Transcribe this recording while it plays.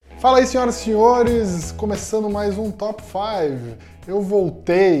Fala aí, senhoras e senhores, começando mais um Top 5. Eu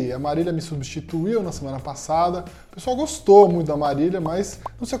voltei, a Marília me substituiu na semana passada. O pessoal gostou muito da Marília, mas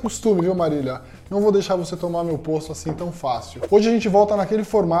não se acostume, viu, Marília? Não vou deixar você tomar meu posto assim tão fácil. Hoje a gente volta naquele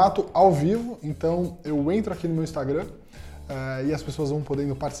formato ao vivo, então eu entro aqui no meu Instagram e as pessoas vão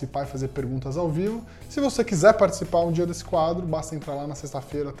podendo participar e fazer perguntas ao vivo. Se você quiser participar um dia desse quadro, basta entrar lá na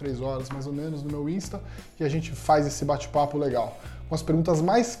sexta-feira, 3 horas mais ou menos, no meu Insta, e a gente faz esse bate-papo legal, com as perguntas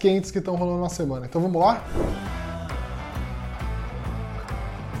mais quentes que estão rolando na semana. Então vamos lá?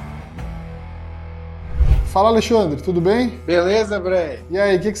 Fala, Alexandre, tudo bem? Beleza, Brei? E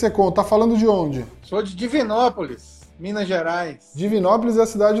aí, o que você conta? Tá falando de onde? Sou de Divinópolis, Minas Gerais. Divinópolis é a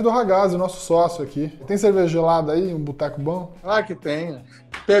cidade do Ragazzi, nosso sócio aqui. Tem cerveja gelada aí, um boteco bom? Claro que tem.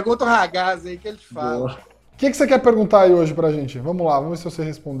 Pergunta o Ragazzi aí que ele te fala. O que você quer perguntar aí hoje pra gente? Vamos lá, vamos ver se você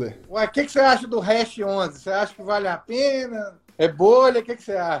responder. Ué, o que você acha do Hash 11? Você acha que vale a pena? É bolha? O que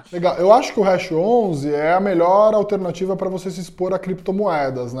você acha? Legal, eu acho que o Hash 11 é a melhor alternativa para você se expor a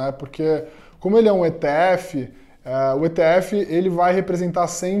criptomoedas, né? Porque como ele é um ETF, o ETF ele vai representar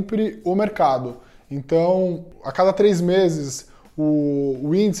sempre o mercado. Então, a cada 3 meses,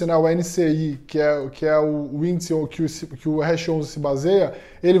 o índice, né, o NCI, que é o índice que o Hash 11 se baseia,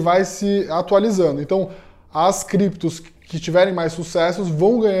 ele vai se atualizando. Então, as criptos que tiverem mais sucessos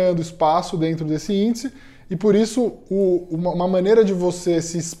vão ganhando espaço dentro desse índice, e por isso uma maneira de você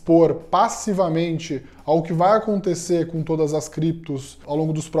se expor passivamente ao que vai acontecer com todas as criptos ao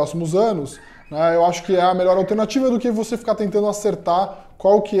longo dos próximos anos, né, eu acho que é a melhor alternativa do que você ficar tentando acertar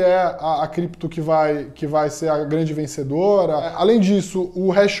qual que é a cripto que vai ser a grande vencedora. Além disso,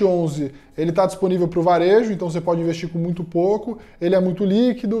 o Hash 11 ele está disponível para o varejo, então você pode investir com muito pouco, ele é muito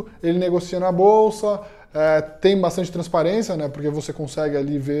líquido, ele negocia na bolsa, tem bastante transparência, né, porque você consegue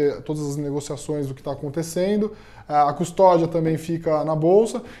ali ver todas as negociações do que está acontecendo, a custódia também fica na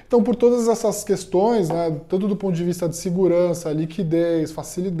bolsa. Então, por todas essas questões, né, tanto do ponto de vista de segurança, liquidez,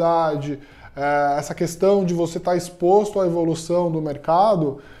 facilidade, essa questão de você estar exposto à evolução do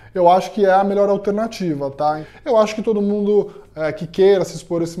mercado, eu acho que é a melhor alternativa, tá? Eu acho que todo mundo que queira se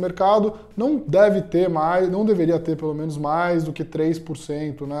expor a esse mercado não deve ter mais, não deveria ter pelo menos mais do que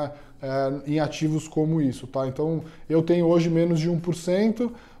 3%, né, em ativos como isso, tá? Então, eu tenho hoje menos de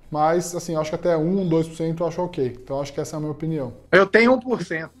 1%, mas, assim, acho que até 1, 2% eu acho ok. Então, acho que essa é a minha opinião. Eu tenho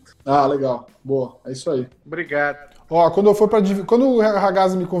 1%. Ah, legal. Boa. É isso aí. Obrigado. Ó, quando o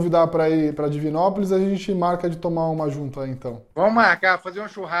Ragazzi me convidar para ir para Divinópolis, a gente marca de tomar uma junto aí, então. Vamos marcar, fazer um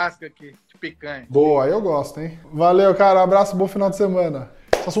churrasco aqui de picanha. Boa, eu gosto, hein? Valeu, cara. Abraço, bom final de semana.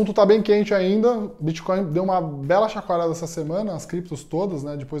 Esse assunto tá bem quente ainda. Bitcoin deu uma bela chacoalhada essa semana, as criptos todas,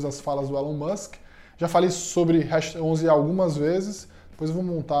 né? Depois das falas do Elon Musk. Já falei sobre Hash 11 algumas vezes. Depois eu vou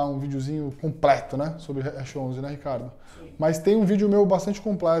montar um videozinho completo, né? Sobre Hash 11, né, Ricardo? Mas tem um vídeo meu bastante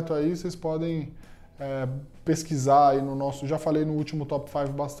completo aí, vocês podem pesquisar aí no nosso... Já falei no último Top 5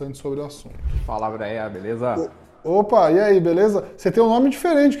 bastante sobre o assunto. Fala, Breia, beleza? Opa, e aí, beleza? Você tem um nome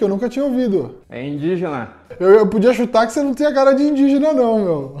diferente que eu nunca tinha ouvido. É indígena? Eu podia chutar que você não tinha cara de indígena não,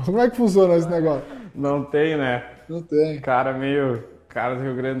 meu. Como é que funciona esse negócio? Não tem, né? Não tem. Cara do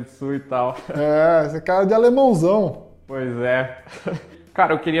Rio Grande do Sul e tal. Você é cara de alemãozão. Pois é.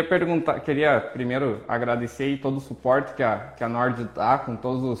 Cara, eu queria primeiro agradecer aí todo o suporte que a Nord dá com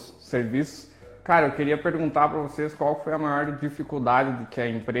todos os serviços. Cara, eu queria perguntar para vocês qual foi a maior dificuldade que a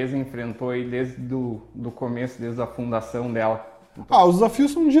empresa enfrentou aí desde do começo, desde a fundação dela. Os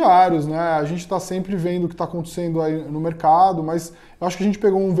desafios são diários, né? A gente está sempre vendo o que está acontecendo aí no mercado, mas eu acho que a gente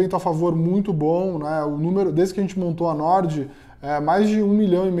pegou um vento a favor muito bom, né? O número, desde que a gente montou a Nord, mais de 1,5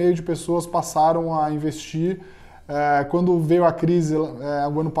 milhão de pessoas passaram a investir. Quando veio a crise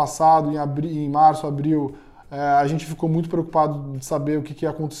o ano passado, em março, abril, a gente ficou muito preocupado de saber o que ia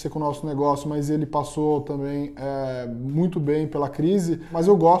acontecer com o nosso negócio, mas ele passou também muito bem pela crise. Mas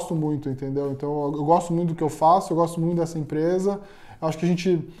eu gosto muito, entendeu? Então eu gosto muito do que eu faço, eu gosto muito dessa empresa. Eu acho que a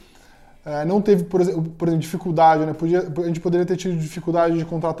gente não teve, por exemplo, dificuldade, né? A gente poderia ter tido dificuldade de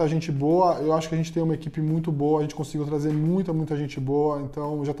contratar gente boa. Eu acho que a gente tem uma equipe muito boa, a gente conseguiu trazer muita gente boa.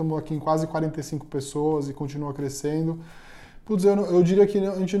 Então já estamos aqui em quase 45 pessoas e continua crescendo. Putz, eu diria que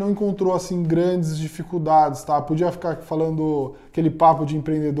a gente não encontrou assim grandes dificuldades, tá? Podia ficar falando aquele papo de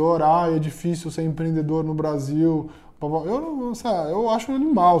empreendedor, é difícil ser empreendedor no Brasil. Eu acho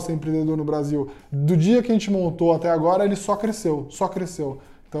animal ser empreendedor no Brasil. Do dia que a gente montou até agora, ele só cresceu.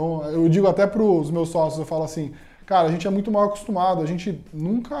 Então, eu digo até para os meus sócios, eu falo assim, cara, a gente é muito mal acostumado, a gente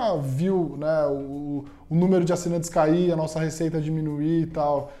nunca viu, né, o número de assinantes cair, a nossa receita diminuir e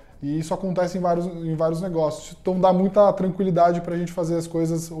tal. E isso acontece em vários negócios. Então dá muita tranquilidade para a gente fazer as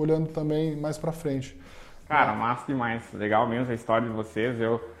coisas olhando também mais para frente. Cara, massa demais. Legal mesmo a história de vocês.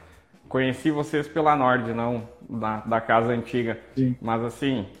 conheci vocês pela Nord, não da casa antiga. Sim. Mas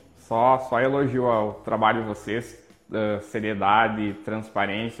assim, só elogio ao trabalho de vocês, seriedade,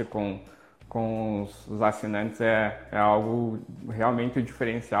 transparência com os assinantes é algo realmente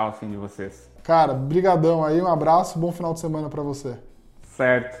diferencial assim, de vocês. Cara, brigadão aí, um abraço, bom final de semana pra você.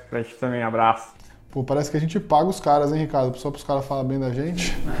 Certo, pra ti também, abraço. Pô, parece que a gente paga os caras, hein, Ricardo? Só pros caras falarem bem da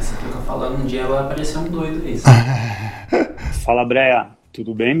gente. Mas você fica falando um dia, vai aparecer um doido aí. Fala, Breia.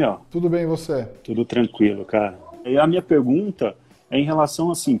 Tudo bem, meu? Tudo bem, e você? Tudo tranquilo, cara. E a minha pergunta é em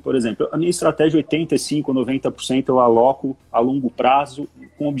relação, assim, por exemplo, a minha estratégia 85%, 90% eu aloco a longo prazo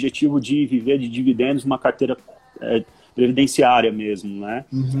com o objetivo de viver de dividendos numa carteira previdenciária mesmo, né?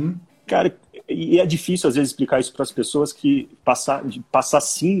 Uhum. Cara, e é difícil às vezes explicar isso para as pessoas que passar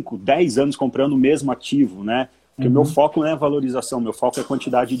 5, 10 anos comprando o mesmo ativo, né? Porque o meu foco não é valorização, meu foco é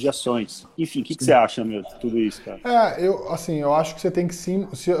quantidade de ações. Enfim, o que você acha, meu, de tudo isso, cara? Eu acho que você tem que sim.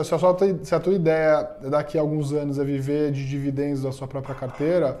 Se a tua ideia daqui a alguns anos é viver de dividendos da sua própria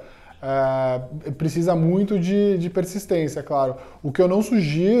carteira, precisa muito de persistência, claro. O que eu não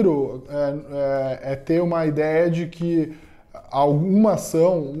sugiro é ter uma ideia de que alguma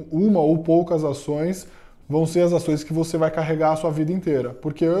ação, uma ou poucas ações, vão ser as ações que você vai carregar a sua vida inteira.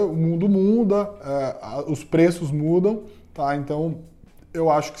 Porque o mundo muda, os preços mudam, tá? Então, eu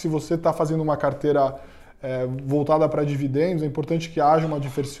acho que se você está fazendo uma carteira voltada para dividendos, é importante que haja uma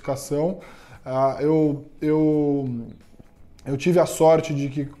diversificação. Eu tive a sorte de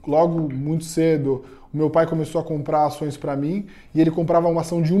que logo muito cedo o meu pai começou a comprar ações para mim e ele comprava uma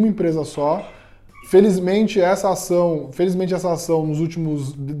ação de uma empresa só. Felizmente essa ação nos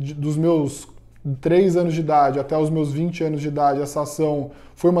últimos dos meus 3 anos de idade até os meus 20 anos de idade, essa ação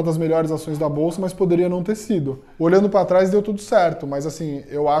foi uma das melhores ações da bolsa, mas poderia não ter sido. Olhando para trás deu tudo certo, mas assim,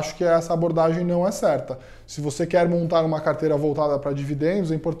 eu acho que essa abordagem não é certa. Se você quer montar uma carteira voltada para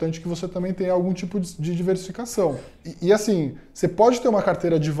dividendos, é importante que você também tenha algum tipo de diversificação. E assim, você pode ter uma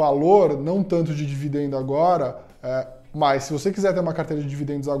carteira de valor, não tanto de dividendo agora, mas se você quiser ter uma carteira de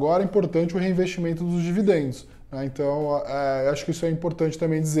dividendos agora, é importante o reinvestimento dos dividendos, né? Então, eu acho que isso é importante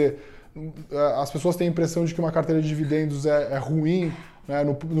também dizer. As pessoas têm a impressão de que uma carteira de dividendos é ruim, né,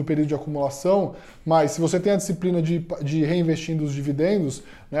 no período de acumulação, mas se você tem a disciplina de reinvestindo os dividendos,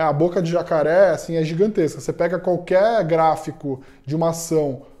 né, a boca de jacaré assim, é gigantesca. Você pega qualquer gráfico de uma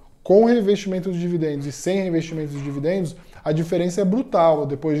ação com reinvestimento de dividendos e sem reinvestimento de dividendos, a diferença é brutal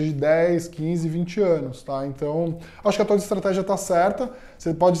depois de 10, 15, 20 anos. Tá? Então, acho que a tua estratégia está certa.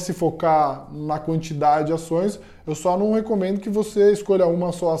 Você pode se focar na quantidade de ações. Eu só não recomendo que você escolha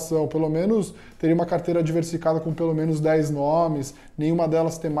uma só ação. Pelo menos teria uma carteira diversificada com pelo menos 10 nomes. Nenhuma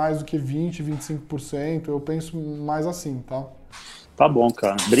delas ter mais do que 20, 25%. Eu penso mais assim, tá? Tá bom,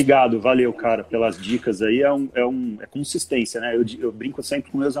 cara. Obrigado, valeu, cara, pelas dicas aí. É consistência, né? Eu brinco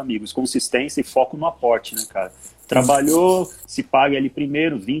sempre com meus amigos. Consistência e foco no aporte, né, cara? Trabalhou, se paga ali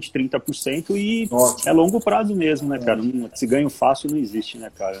primeiro 20, 30% e ótimo. É longo prazo mesmo, né, cara? Se ganho fácil não existe,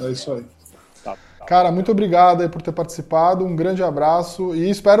 né, cara? É isso aí. Tá. Cara, muito obrigado aí por ter participado. Um grande abraço e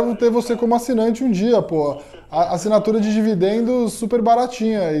espero ter você como assinante um dia, pô. A assinatura de dividendos super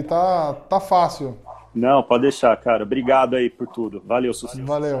baratinha e tá fácil. Não, pode deixar, cara. Obrigado aí por tudo. Valeu, sucesso.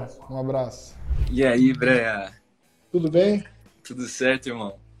 Valeu, um abraço. E aí, Breia? Tudo bem? Tudo certo,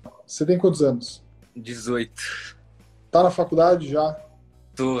 irmão? Você tem quantos anos? 18. Tá na faculdade já?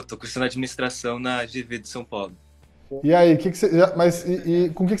 Tô cursando administração na GV de São Paulo. E aí,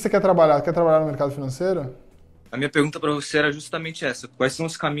 com o que você quer trabalhar? Quer trabalhar no mercado financeiro? A minha pergunta para você era justamente essa. Quais são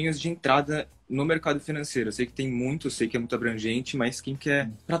os caminhos de entrada no mercado financeiro? Eu sei que tem muito, eu sei que é muito abrangente, mas quem quer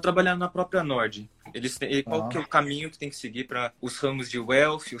para trabalhar na própria Nord? Qual que é o caminho que tem que seguir para os ramos de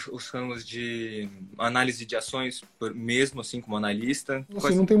wealth, os ramos de análise de ações, mesmo assim como analista?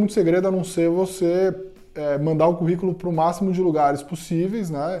 Assim, não tem muito segredo a não ser você mandar o currículo para o máximo de lugares possíveis,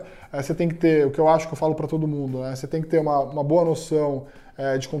 né? Você tem que ter, o que eu acho que eu falo para todo mundo, né? Você tem que ter uma boa noção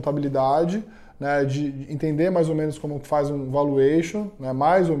de contabilidade, né, de entender mais ou menos como faz um valuation, né,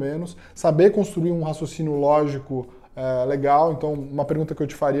 mais ou menos, saber construir um raciocínio lógico legal. Então, uma pergunta que eu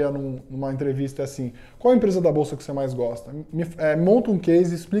te faria numa entrevista é assim: qual a empresa da Bolsa que você mais gosta? Monta um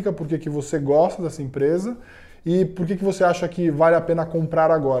case, explica por que você gosta dessa empresa e por que você acha que vale a pena comprar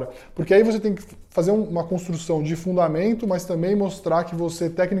agora. Porque aí você tem que fazer uma construção de fundamento, mas também mostrar que você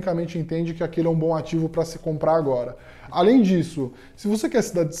tecnicamente entende que aquele é um bom ativo para se comprar agora. Além disso, se você quer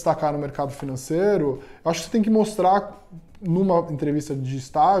se destacar no mercado financeiro, eu acho que você tem que mostrar numa entrevista de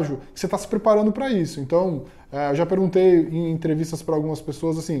estágio que você está se preparando para isso. Então, eu já perguntei em entrevistas para algumas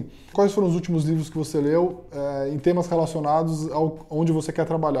pessoas assim: quais foram os últimos livros que você leu em temas relacionados ao onde você quer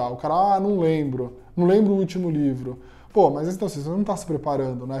trabalhar? O cara, não lembro o último livro. Pô, mas então assim, você não está se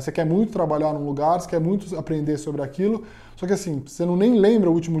preparando, né? Você quer muito trabalhar num lugar, você quer muito aprender sobre aquilo, só que assim, você não nem lembra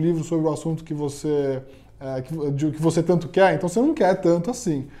o último livro sobre o assunto que você, que você tanto quer, então você não quer tanto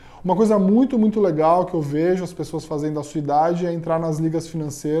assim. Uma coisa muito, muito legal que eu vejo as pessoas fazendo da sua idade é entrar nas ligas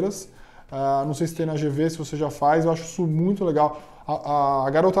financeiras. Não sei se tem na GV, se você já faz, eu acho isso muito legal. A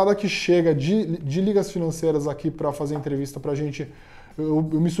garotada que chega de ligas financeiras aqui para fazer entrevista pra gente, eu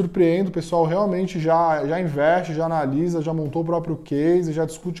me surpreendo, o pessoal realmente já investe, já analisa, já montou o próprio case, já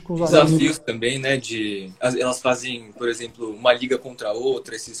discute com os amigos. Desafios também, né? Elas fazem, por exemplo, uma liga contra a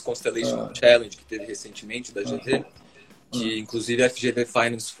outra, esses Constellation Challenge que teve recentemente da GV, que inclusive a FGV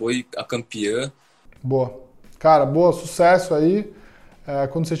Finance foi a campeã. Boa. Cara, boa, sucesso aí.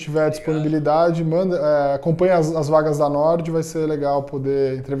 Quando você tiver disponibilidade, acompanhe as vagas da Nord, vai ser legal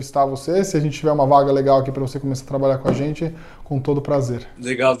poder entrevistar você. Se a gente tiver uma vaga legal aqui para você começar a trabalhar com a gente, com todo prazer.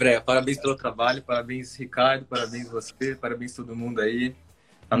 Legal, Breia. Parabéns pelo trabalho, parabéns, Ricardo, parabéns você, parabéns todo mundo aí.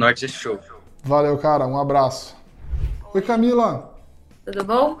 A Nord é show. Valeu, cara. Um abraço. Oi, Camila. Tudo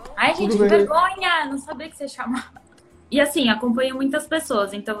bom? Ai, gente, que vergonha! Não sabia que você chamava. E assim, acompanho muitas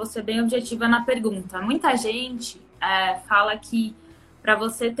pessoas, então vou ser bem objetiva na pergunta. Muita gente fala que para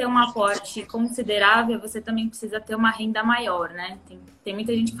você ter um aporte considerável, você também precisa ter uma renda maior, né? Tem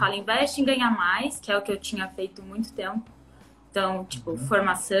muita gente que fala, investe em ganhar mais, que é o que eu tinha feito muito tempo. Então, tipo,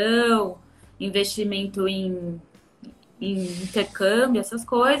 formação, investimento em intercâmbio, essas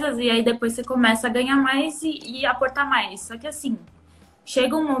coisas, e aí depois você começa a ganhar mais e aportar mais. Só que assim,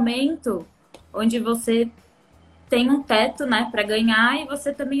 chega um momento onde você tem um teto, né, para ganhar e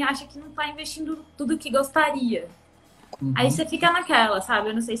você também acha que não está investindo tudo que gostaria. Aí você fica naquela, sabe?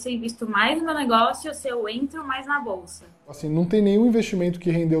 Eu não sei se eu invisto mais no meu negócio ou se eu entro mais na bolsa. Assim, não tem nenhum investimento que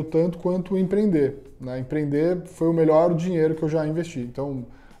rendeu tanto quanto empreender, né? Empreender foi o melhor dinheiro que eu já investi. Então,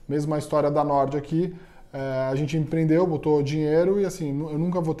 mesmo a história da Nord aqui, a gente empreendeu, botou dinheiro e assim, eu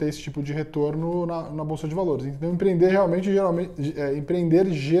nunca vou ter esse tipo de retorno na Bolsa de Valores. Então, empreender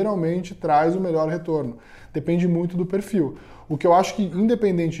geralmente traz o melhor retorno. Depende muito do perfil. O que eu acho que,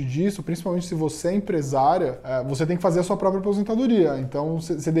 independente disso, principalmente se você é empresária, você tem que fazer a sua própria aposentadoria. Então,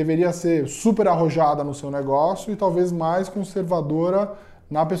 você deveria ser super arrojada no seu negócio e talvez mais conservadora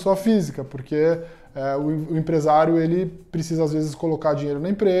na pessoa física, porque o empresário ele precisa, às vezes, colocar dinheiro na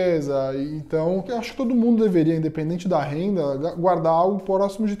empresa. Então, eu acho que todo mundo deveria, independente da renda, guardar algo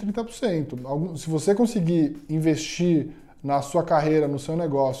próximo de 30%. Se você conseguir investir na sua carreira, no seu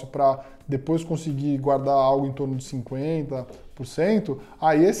negócio, para depois conseguir guardar algo em torno de 50%,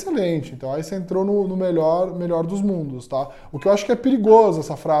 aí é excelente. Então aí você entrou no melhor dos mundos, tá? O que eu acho que é perigoso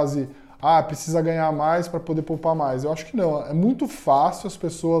essa frase, precisa ganhar mais para poder poupar mais. Eu acho que não. É muito fácil as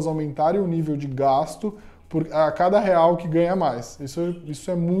pessoas aumentarem o nível de gasto a cada real que ganha mais. Isso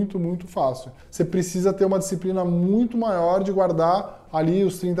é muito, muito fácil. Você precisa ter uma disciplina muito maior de guardar ali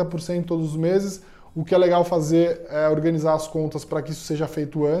os 30% todos os meses. O que é legal fazer é organizar as contas para que isso seja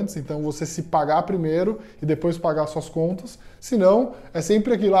feito antes, então você se pagar primeiro e depois pagar suas contas. Senão, é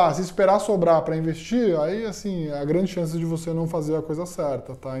sempre aquilo lá, se esperar sobrar para investir, aí assim, a grande chance de você não fazer a coisa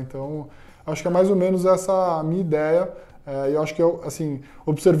certa, tá? Então, acho que é mais ou menos essa a minha ideia. Eu acho que, assim,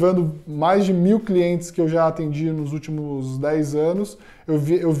 observando mais de 1.000 clientes que eu já atendi nos últimos 10 anos, eu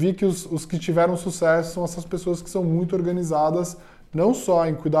vi que os que tiveram sucesso são essas pessoas que são muito organizadas, não só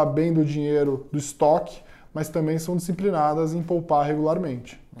em cuidar bem do dinheiro, do estoque, mas também são disciplinadas em poupar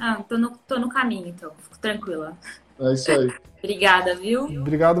regularmente. Tô no caminho, então. Fico tranquila. É isso aí. Obrigada, viu?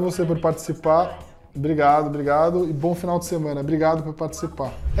 Obrigado você por participar. Obrigado. E bom final de semana. Obrigado por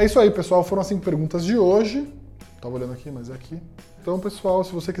participar. É isso aí, pessoal. Foram as 5 perguntas de hoje. Tava olhando aqui, mas é aqui. Então, pessoal,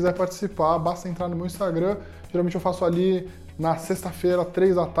 se você quiser participar, basta entrar no meu Instagram. Geralmente eu faço ali na sexta-feira,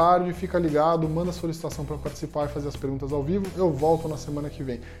 3 da tarde. Fica ligado, manda solicitação para participar e fazer as perguntas ao vivo. Eu volto na semana que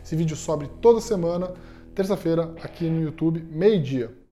vem. Esse vídeo sobe toda semana, terça-feira, aqui no YouTube, meio-dia.